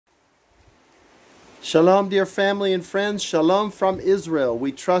Shalom, dear family and friends. Shalom from Israel.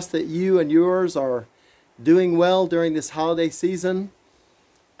 We trust that you and yours are doing well during this holiday season.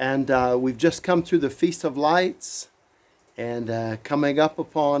 And we've just come through the Feast of Lights and coming up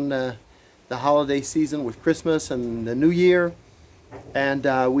upon the holiday season with Christmas and the New Year.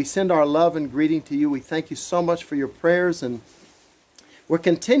 And we send our love and greeting to you. We thank you so much for your prayers. And we're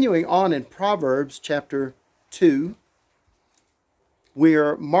continuing on in Proverbs chapter 2. We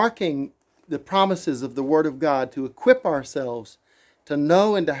are marking the promises of the Word of God to equip ourselves to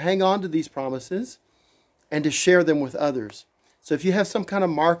know and to hang on to these promises and to share them with others. So if you have some kind of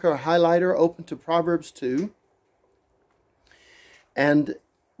marker or highlighter, open to Proverbs 2. And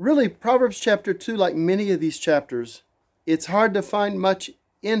really, Proverbs chapter 2, like many of these chapters, it's hard to find much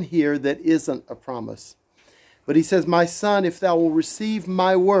in here that isn't a promise. But he says, "My son, if thou will receive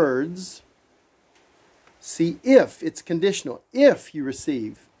my words," see, if, it's conditional, if you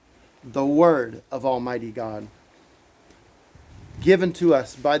receive the word of Almighty God, given to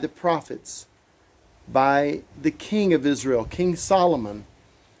us by the prophets, by the King of Israel, King Solomon.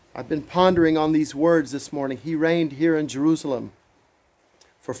 I've been pondering on these words this morning. He reigned here in Jerusalem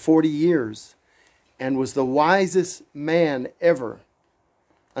for 40 years and was the wisest man ever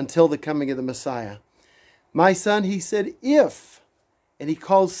until the coming of the Messiah. "My son," he said, "if," and he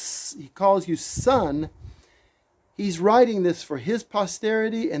calls you son. He's writing this for his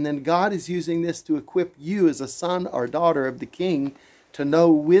posterity, and then God is using this to equip you as a son or daughter of the King to know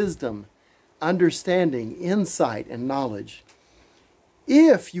wisdom, understanding, insight, and knowledge.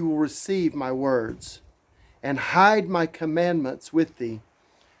 "If you will receive my words and hide my commandments with thee,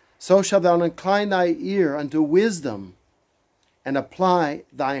 so shalt thou incline thy ear unto wisdom and apply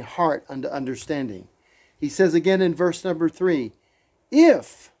thy heart unto understanding." He says again in verse number 3,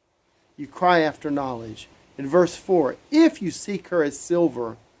 "If you cry after knowledge." In verse 4, "If you seek her as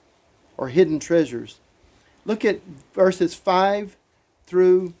silver or hidden treasures." Look at verses 5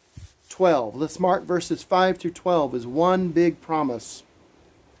 through 12. Let's mark verses 5 through 12 as one big promise.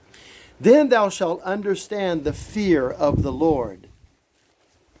 "Then thou shalt understand the fear of the Lord."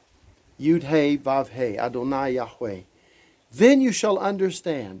 Yud He Vav He, Adonai Yahweh. "Then you shall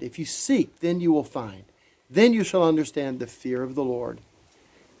understand." If you seek, then you will find. "Then you shall understand the fear of the Lord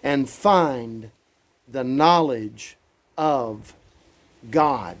and find the knowledge of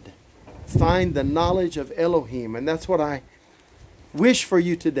God." Find the knowledge of Elohim. And that's what I wish for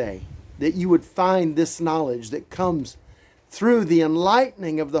you today, that you would find this knowledge that comes through the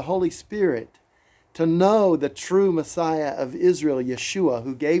enlightening of the Holy Spirit to know the true Messiah of Israel, Yeshua,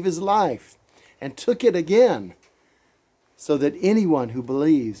 who gave his life and took it again so that anyone who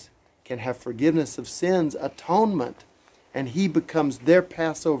believes can have forgiveness of sins, atonement, and he becomes their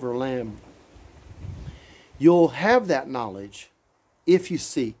Passover lamb. You'll have that knowledge if you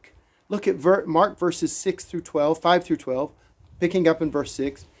seek. Look at Mark verses 6 through 12, 5 through 12, picking up in verse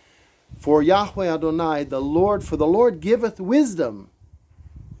 6. "For Yahweh Adonai, the Lord, for the Lord giveth wisdom,"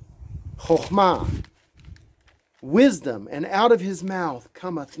 chokhmah, wisdom, "and out of his mouth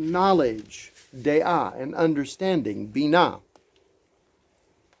cometh knowledge," de'ah, and understanding, binah.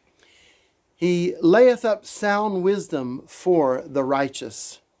 "He layeth up sound wisdom for the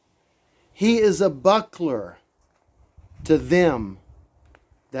righteous. He is a buckler to them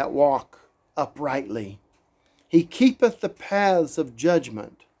that walk uprightly. He keepeth the paths of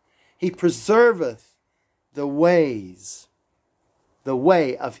judgment. He preserveth the way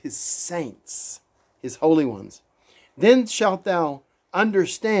of his saints," his holy ones. "Then shalt thou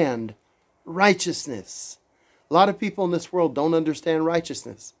understand righteousness." A lot of people in this world don't understand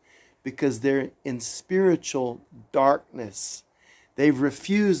righteousness because they're in spiritual darkness. They've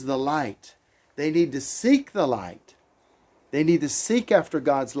refused the light. They need to seek the light. They need to seek after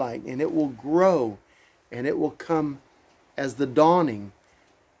God's light, and it will grow, and it will come as the dawning,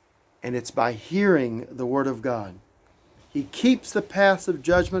 and it's by hearing the word of God. "He keeps the paths of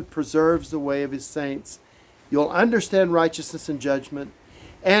judgment, preserves the way of his saints." You'll understand righteousness and judgment,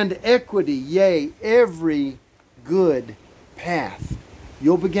 and equity, yea, every good path.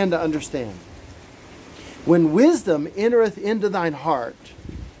 You'll begin to understand. "When wisdom entereth into thine heart,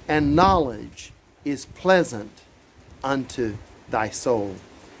 and knowledge is pleasant unto thy soul."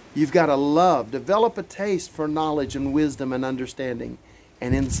 You've got to love, develop a taste for knowledge and wisdom and understanding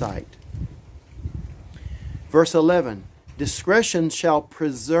and insight. Verse 11, "Discretion shall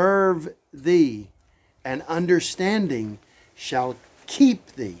preserve thee, and understanding shall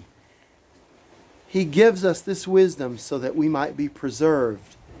keep thee." He gives us this wisdom so that we might be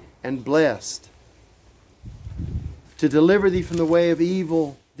preserved and blessed, to deliver thee from the way of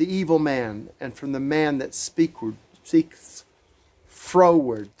evil, the evil man, and from the man that seeks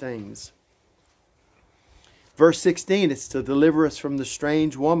froward things. Verse 16, it's to deliver us from the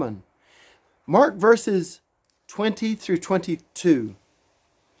strange woman. Mark verses 20 through 22.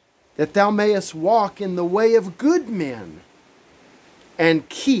 That thou mayest walk in the way of good men and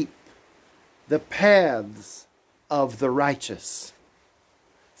keep the paths of the righteous.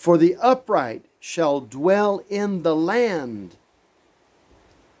 For the upright shall dwell in the land,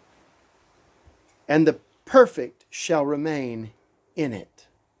 and the perfect shall remain in it.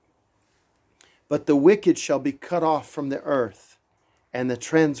 But the wicked shall be cut off from the earth, and the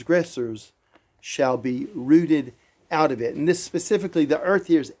transgressors shall be rooted out of it. And this specifically, the earth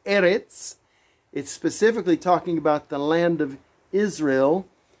here is Eretz. It's specifically talking about the land of Israel,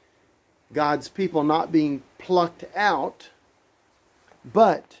 God's people not being plucked out.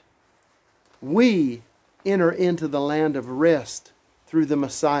 But we enter into the land of rest through the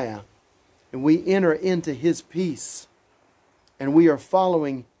Messiah. And we enter into His peace. And we are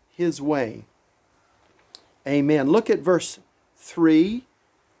following His way. Amen. Look at verse 3,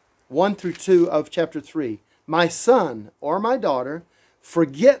 1 through 2 of chapter 3. My son or my daughter,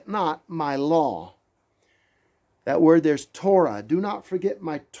 forget not my law. That word there's Torah. Do not forget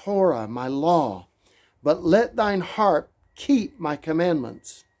my Torah, my law. But let thine heart keep my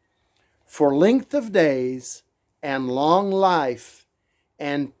commandments. For length of days and long life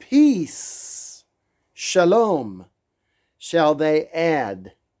and peace, shalom, shall they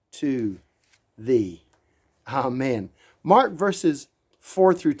add to thee. Amen. Mark verses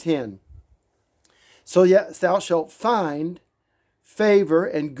 4 through 10. So yes, thou shalt find favor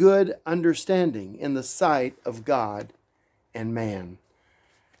and good understanding in the sight of God and man.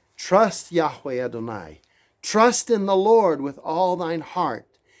 Trust Yahweh Adonai. Trust in the Lord with all thine heart,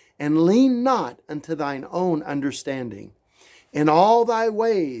 and lean not unto thine own understanding. In all thy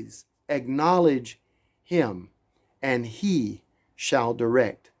ways acknowledge Him, and He shall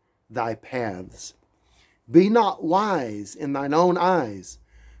direct thy paths. Be not wise in thine own eyes,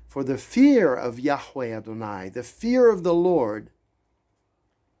 for the fear of Yahweh Adonai, the fear of the Lord,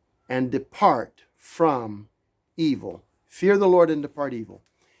 and depart from evil. Fear the Lord and depart evil.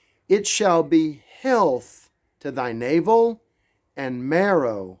 It shall be health to thy navel and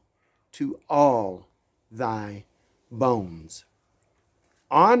marrow to all thy bones.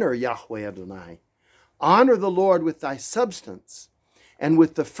 Honor Yahweh Adonai. Honor the Lord with thy substance and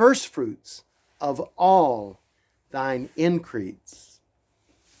with the firstfruits of all thine increase.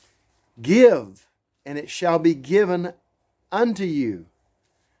 Give, and it shall be given unto you.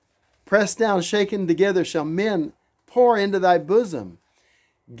 Pressed down, shaken together, shall men pour into thy bosom.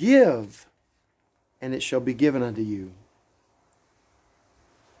 Give, and it shall be given unto you.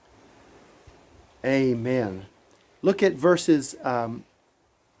 Amen. Look at verses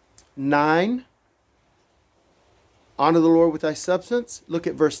 9. Honor the Lord with thy substance. Look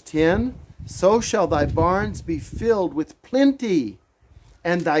at verse 10. So shall thy barns be filled with plenty,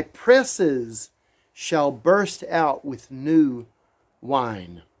 and thy presses shall burst out with new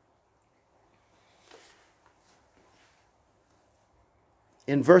wine.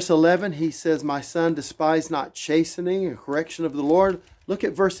 In verse 11, he says, my son, despise not chastening and correction of the Lord. Look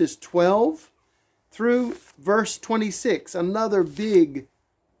at verses 12 through verse 26. Another big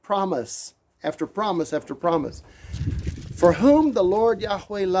promise after promise after promise. For whom the Lord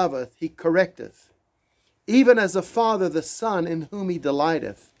Yahweh loveth, He correcteth, even as a father the son in whom he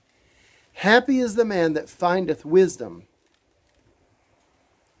delighteth. Happy is the man that findeth wisdom,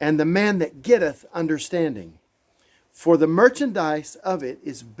 and the man that getteth understanding. For the merchandise of it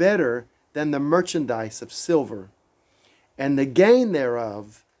is better than the merchandise of silver, and the gain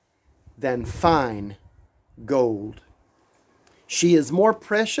thereof than fine gold. She is more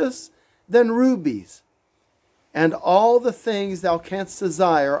precious than rubies, and all the things thou canst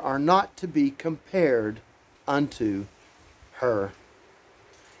desire are not to be compared unto her.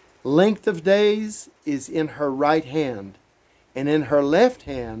 Length of days is in her right hand, and in her left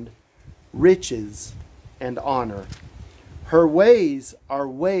hand riches and honor. Her ways are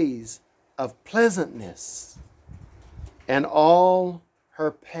ways of pleasantness, and all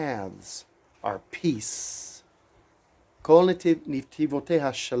her paths are peace. Kol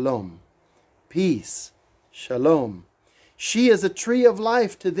nitivoteha shalom. Peace, shalom. She is a tree of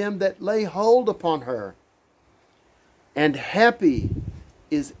life to them that lay hold upon her, and happy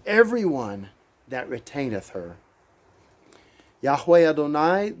is everyone that retaineth her. Yahweh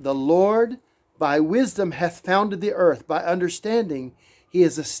Adonai, the Lord, by wisdom hath founded the earth. By understanding He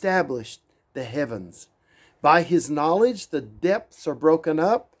has established the heavens. By His knowledge the depths are broken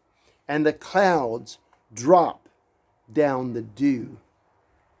up, and the clouds drop down the dew.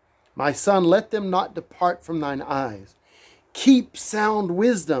 My son, let them not depart from thine eyes. Keep sound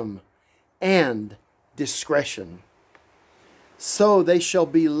wisdom and discretion. So they shall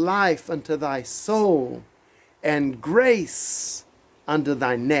be life unto thy soul, and grace unto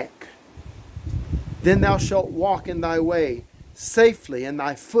thy neck. Then thou shalt walk in thy way safely, and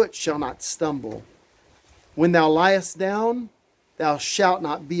thy foot shall not stumble. When thou liest down, thou shalt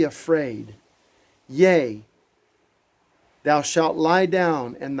not be afraid. Yea, thou shalt lie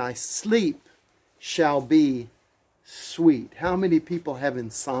down, and thy sleep shall be sweet. How many people have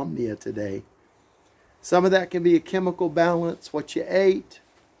insomnia today? Some of that can be a chemical balance, what you ate,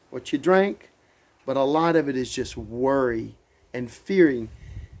 what you drank, but a lot of it is just worry and fearing.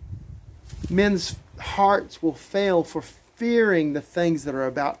 Men's hearts will fail for fearing the things that are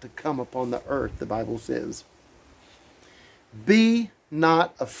about to come upon the earth, the Bible says. Be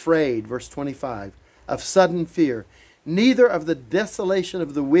not afraid, verse 25, of sudden fear, neither of the desolation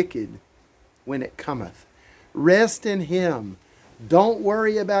of the wicked when it cometh. Rest in Him. Don't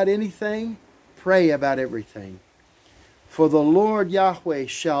worry about anything. Pray about everything. For the Lord Yahweh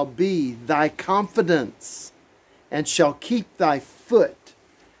shall be thy confidence, and shall keep thy foot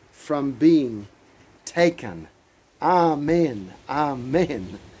from being taken. Amen.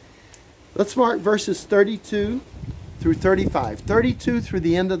 Amen. Let's mark verses 32 through 35. 32 through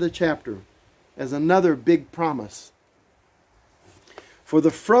the end of the chapter as another big promise. For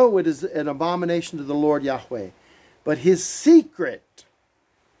the froward is an abomination to the Lord Yahweh, but his secret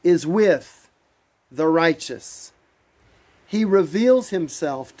is with the righteous. He reveals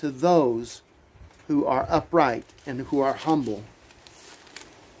himself to those who are upright and who are humble.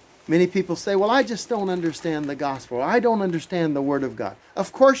 Many people say, well, I just don't understand the gospel. I don't understand the word of God.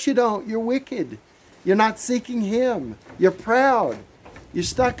 Of course you don't. You're wicked. You're not seeking Him. You're proud. You're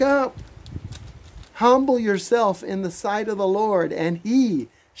stuck up. Humble yourself in the sight of the Lord, and He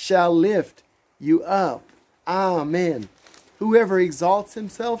shall lift you up. Amen. Whoever exalts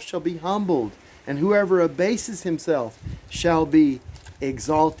himself shall be humbled, and whoever abases himself shall be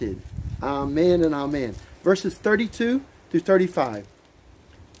exalted. Amen and amen. Verses 32 through 35.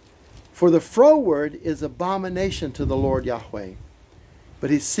 For the froward is abomination to the Lord Yahweh, but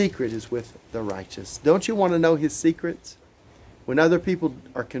his secret is with the righteous. Don't you want to know His secrets? When other people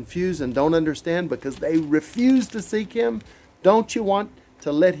are confused and don't understand because they refuse to seek Him, don't you want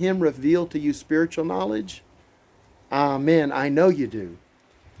to let Him reveal to you spiritual knowledge? Amen. I know you do.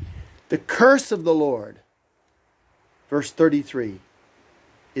 The curse of the Lord, verse 33,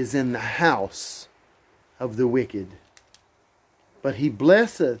 is in the house of the wicked, but He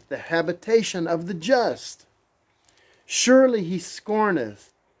blesseth the habitation of the just. Surely He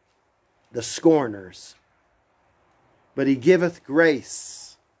scorneth the scorners, but He giveth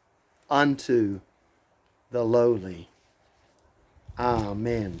grace unto the lowly.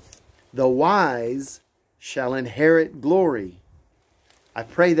 Amen. The wise shall inherit glory. I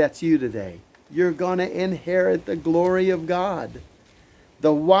pray that's you today. You're going to inherit the glory of God.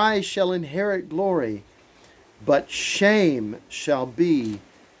 The wise shall inherit glory, but shame shall be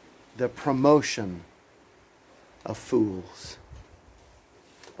the promotion of fools.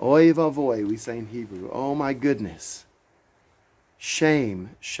 Oy vavoy, we say in Hebrew. Oh my goodness.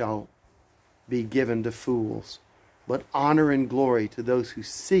 Shame shall be given to fools, but honor and glory to those who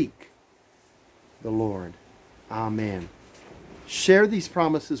seek the Lord. Amen. Share these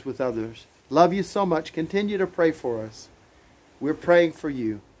promises with others. Love you so much. Continue to pray for us. We're praying for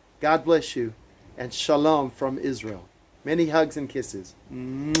you. God bless you. And shalom from Israel. Many hugs and kisses.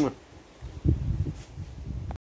 Mwah.